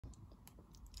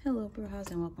Hello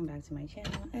Brujas and welcome back to my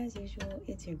channel. As usual,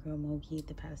 it's your girl Moki,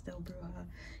 the Pastel Bruja,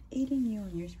 aiding you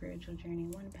on your spiritual journey,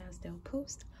 one pastel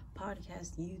post,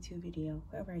 podcast, YouTube video,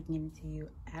 wherever I can get it to you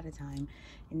at a time.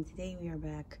 And today we are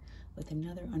back with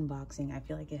another unboxing. I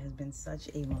feel like it has been such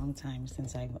a long time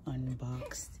since I've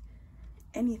unboxed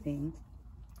anything.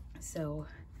 So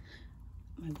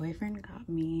my boyfriend got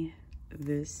me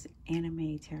this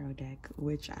anime tarot deck,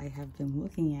 which I have been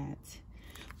looking at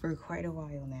for quite a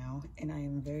while now, and I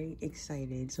am very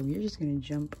excited. So we're just gonna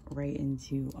jump right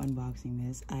into unboxing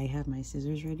this. I have my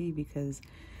scissors ready because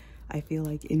I feel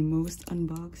like in most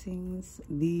unboxings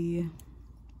the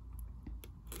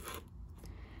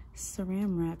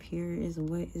saran wrap here is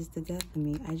what is the death of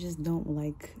me. I just don't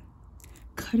like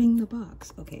cutting the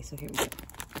box. Okay, so here we go.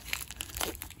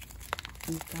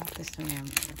 We've got the saran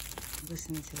wrap.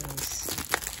 Listen to those,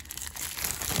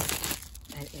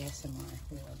 that ASMR,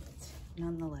 we love it.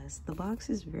 Nonetheless, the box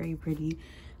is very pretty.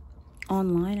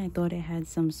 Online, I thought it had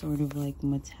some sort of like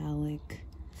metallic.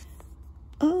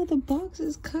 Oh, the box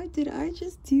is cut. Did I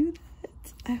just do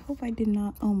that? I hope I did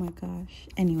not. Oh my gosh.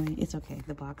 Anyway, it's okay.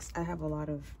 The box, I have a lot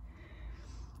of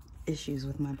issues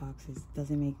with my boxes.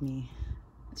 Doesn't make me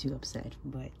too upset,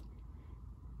 but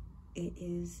it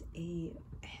is a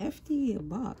hefty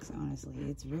box, honestly.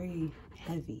 It's very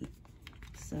heavy.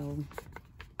 So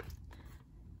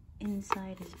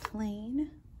inside is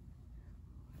plain.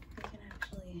 I can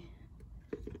actually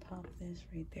pop this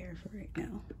right there for right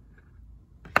now.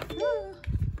 Ah.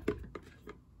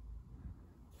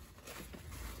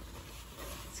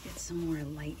 Let's get some more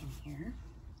light in here.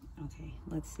 Okay,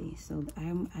 let's see. So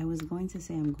I was going to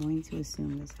say I'm going to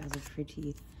assume this has a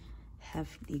pretty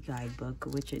hefty guidebook,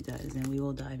 which it does, and we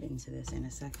will dive into this in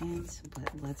a second. But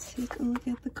let's take a look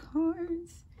at the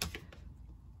cards.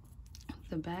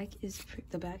 The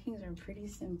backings are pretty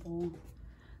simple,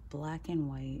 black and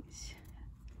white.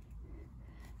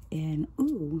 And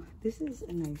ooh, this is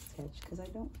a nice touch because I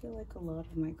don't feel like a lot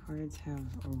of my cards have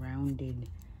rounded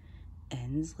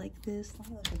ends like this. Let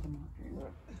me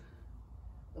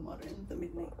look at the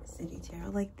Midnight City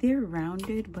Tarot. Like, they're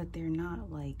rounded, but they're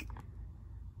not like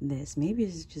this. Maybe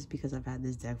it's just because I've had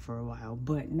this deck for a while,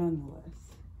 but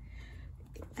nonetheless,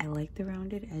 I like the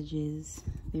rounded edges.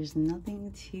 There's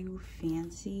nothing too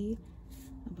fancy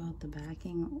about the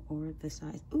backing or the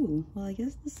sides. Ooh, well, I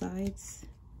guess the sides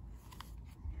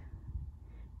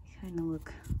kind of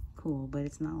look cool, but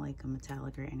it's not like a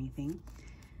metallic or anything.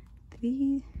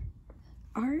 The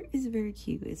art is very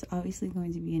cute. It's obviously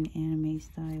going to be an anime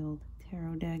styled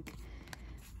tarot deck.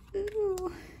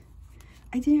 Ooh,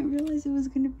 I didn't realize it was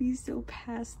going to be so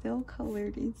pastel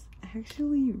colored. It's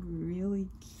actually really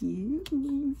cute.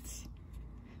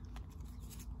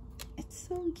 It's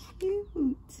so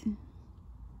cute.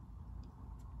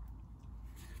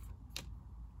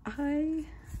 I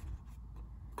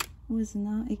was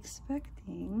not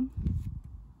expecting...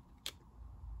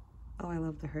 Oh, I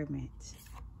love the Hermit.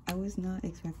 I was not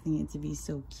expecting it to be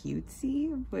so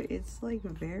cutesy, but it's like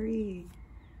very,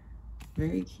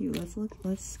 very cute.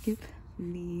 Let's skip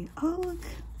the... Oh, look.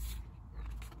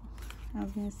 I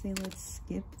was gonna say let's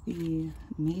skip the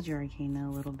major arcana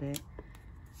a little bit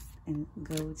and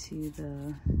go to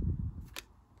the...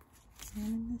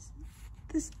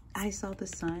 This I saw the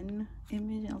sun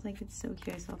image. I was like, it's so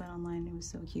cute. I saw that online. It was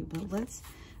so cute. But let's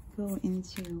go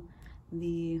into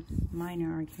the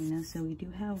minor arcana. So we do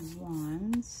have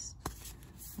wands.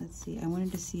 Let's see. I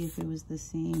wanted to see if it was the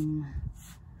same.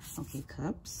 Okay,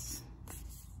 cups,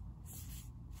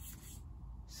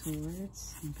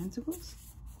 swords, and pentacles.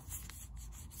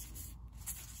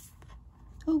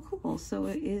 Oh, cool. So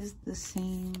it is the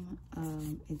same.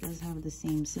 It does have the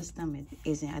same system. It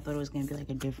isn't. I thought it was going to be like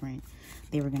a different,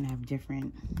 they were going to have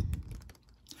different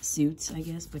suits, I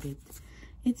guess, but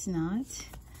it's not.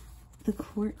 The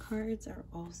court cards are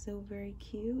also very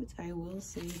cute. I will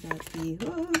say that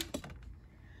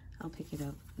I'll pick it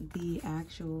up. The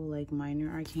actual like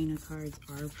minor arcana cards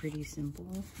are pretty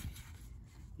simple.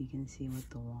 You can see with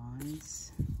the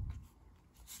wands.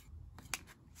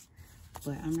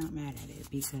 But I'm not mad at it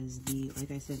because like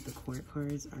I said, the court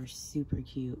cards are super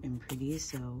cute and pretty.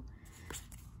 So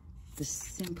the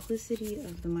simplicity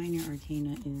of the minor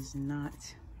arcana is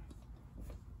not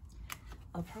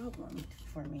a problem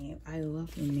for me. I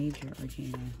love the major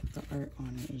arcana. The art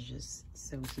on it is just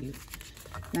so cute.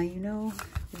 Now, you know,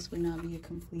 this would not be a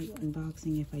complete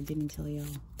unboxing if I didn't tell y'all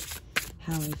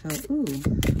how I felt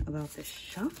about the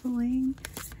shuffling.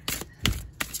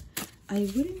 I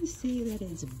wouldn't say that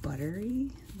it's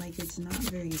buttery, like it's not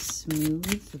very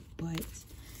smooth, but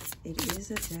it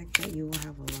is a deck that you will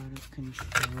have a lot of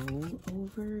control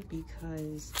over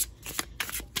because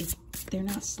they're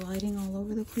not sliding all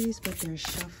over the place, but they're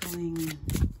shuffling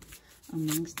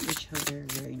amongst each other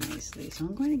very nicely. So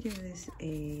I'm going to give this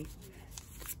a,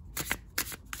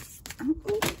 I'm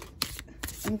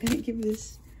going to give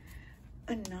this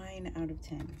a 9 out of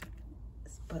 10.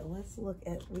 But let's look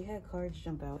at, we had cards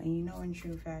jump out, and you know, in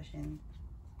true fashion,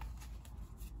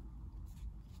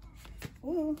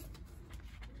 well,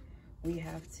 we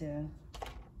have to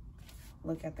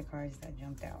look at the cards that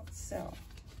jumped out. So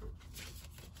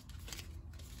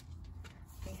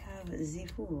we have the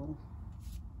Fool,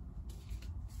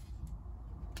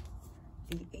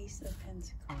 the Ace of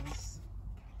Pentacles,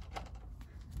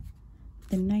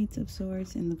 the Knight of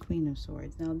Swords, and the Queen of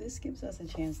Swords. Now this gives us a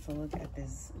chance to look at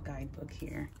this guidebook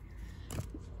here,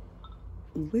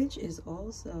 which is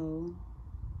also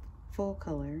full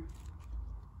color,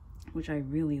 which I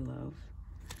really love,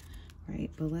 right?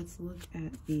 But let's look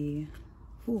at the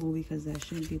Fool, because that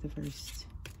should be the first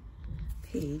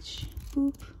page.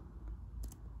 Boop.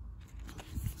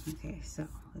 Okay, so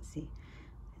let's see.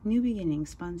 New beginning,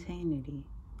 spontaneity.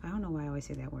 I don't know why I always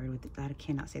say that word with it. I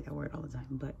cannot say that word all the time,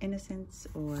 but innocence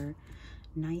or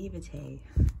naivete,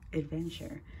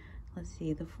 adventure. Let's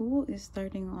see. The Fool is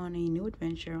starting on a new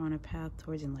adventure on a path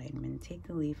towards enlightenment. Take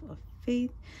the leap of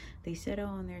faith. They set out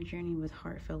on their journey with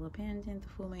heartfelt abandon. The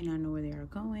Fool may not know where they are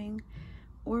going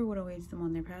or what awaits them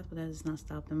on their path, but that does not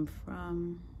stop them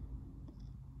from...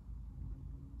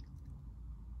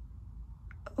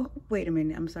 Oh, wait a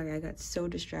minute. I'm sorry. I got so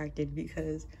distracted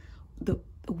because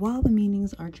while the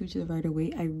meanings are true to the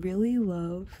Rider-Waite, I really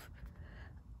love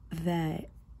that.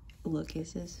 Look, it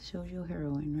says shoujo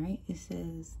heroine, right? It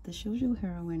says the shoujo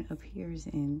heroine appears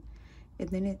in, and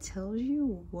then it tells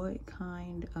you what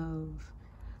kind of,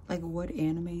 like, what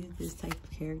anime this type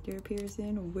of character appears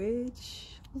in,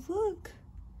 which, look,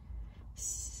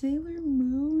 Sailor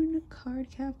Moon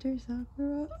Cardcaptor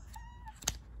Sakura.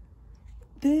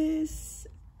 This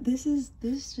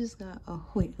just got, oh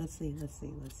wait, let's see.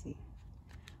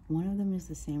 One of them is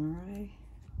the samurai.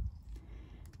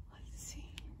 Let's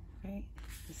see, right?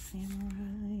 The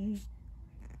samurai.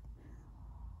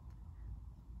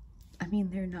 I mean,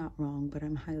 they're not wrong, but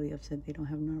I'm highly upset they don't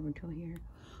have Naruto here.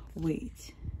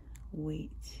 Wait.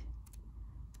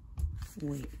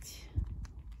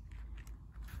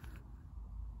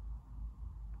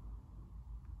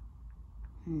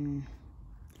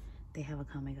 They have a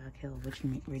Kame ga Kill, which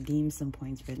redeems some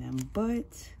points for them,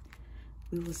 but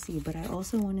we will see. But I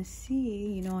also want to see,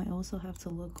 you know, I also have to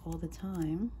look all the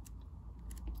time.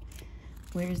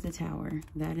 Where's the Tower?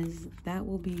 That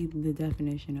will be the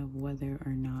definition of whether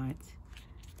or not,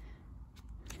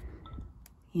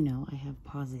 you know, I have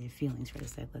positive feelings for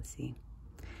this set. Let's see.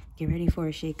 Get ready for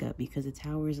a shakeup, because the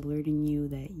Tower is alerting you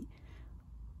that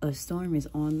a storm is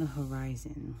on the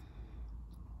horizon.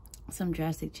 Some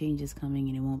drastic changes coming,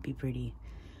 and it won't be pretty.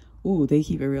 Ooh, they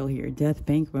keep it real here. Death,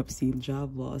 bankruptcy,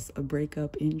 job loss, a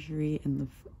breakup, injury, and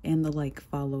the like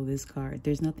follow this card.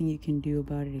 There's nothing you can do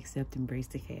about it except embrace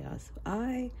the chaos.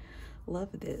 I love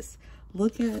this.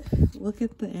 Look at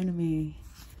the anime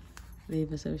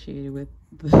they've associated with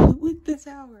the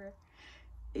Tower.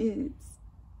 It's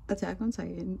Attack on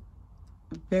Titan,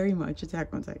 very much Attack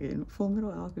on Titan, Full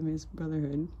Metal Alchemist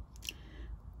Brotherhood.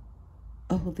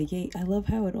 Oh, the Gate. I love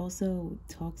how it also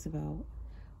talks about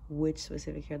which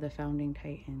specific are the founding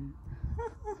Titan.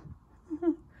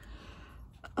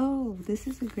 Oh, this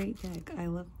is a great deck. I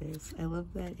love this. I love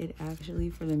that it actually,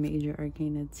 for the major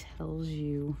arcana, tells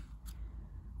you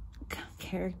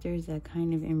characters that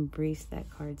kind of embrace that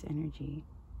card's energy.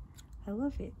 I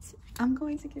love it. I'm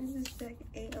going to give this deck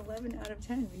a 11 out of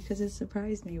 10 because it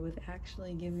surprised me with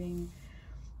actually giving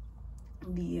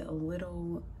the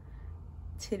little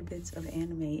tidbits of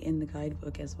anime in the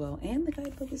guidebook as well. And the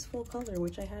guidebook is full color,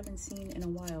 which I haven't seen in a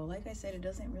while. Like I said, it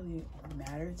doesn't really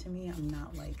matter to me. I'm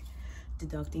not like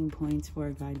deducting points for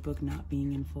a guidebook not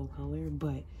being in full color,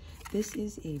 but this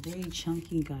is a very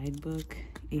chunky guidebook.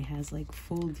 It has like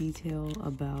full detail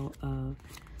about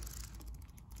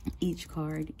each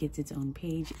card gets its own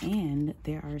page, and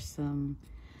there are some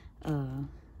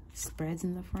spreads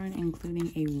in the front,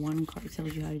 including a one card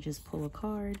tells you how to just pull a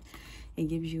card. It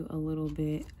gives you a little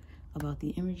bit about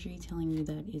the imagery, telling you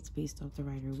that it's based off the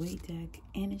Rider-Waite deck,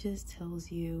 and it just tells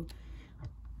you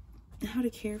how to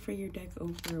care for your deck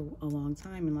over a long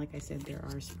time. And like I said, there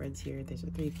are spreads here. There's a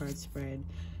 3-card spread.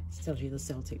 It tells you the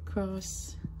Celtic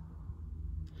Cross,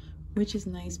 which is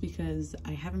nice because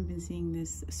I haven't been seeing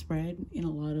this spread in a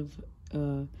lot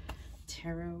of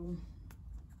tarot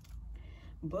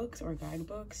books or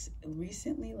guidebooks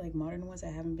recently, like modern ones. I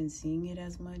haven't been seeing it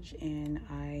as much, and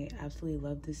I absolutely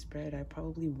love this spread. I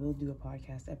probably will do a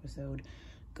podcast episode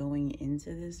going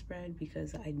into this spread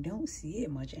because I don't see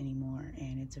it much anymore,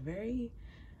 and it's a very,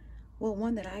 well,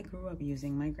 one that I grew up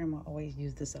using. My grandma always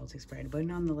used the Celtic spread, but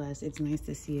nonetheless, it's nice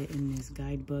to see it in this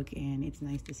guidebook, and it's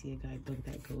nice to see a guidebook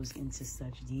that goes into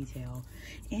such detail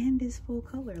and is full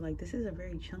color. Like, this is a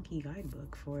very chunky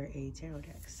guidebook for a tarot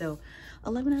deck. So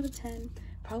 11 out of 10,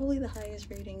 probably the highest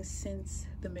rating since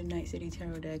the Midnight City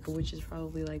Tarot deck, which is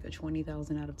probably like a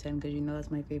 20,000 out of 10, because you know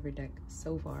that's my favorite deck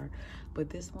so far. But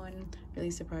this one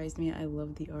really surprised me. I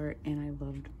loved the art and I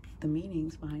loved the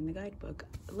meanings behind the guidebook.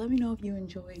 Let me know if you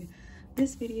enjoyed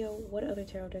this video, what other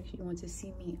tarot decks you want to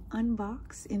see me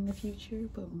unbox in the future.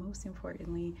 But most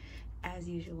importantly, as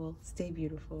usual, stay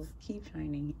beautiful, keep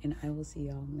shining, and I will see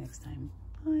y'all next time.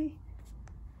 Bye.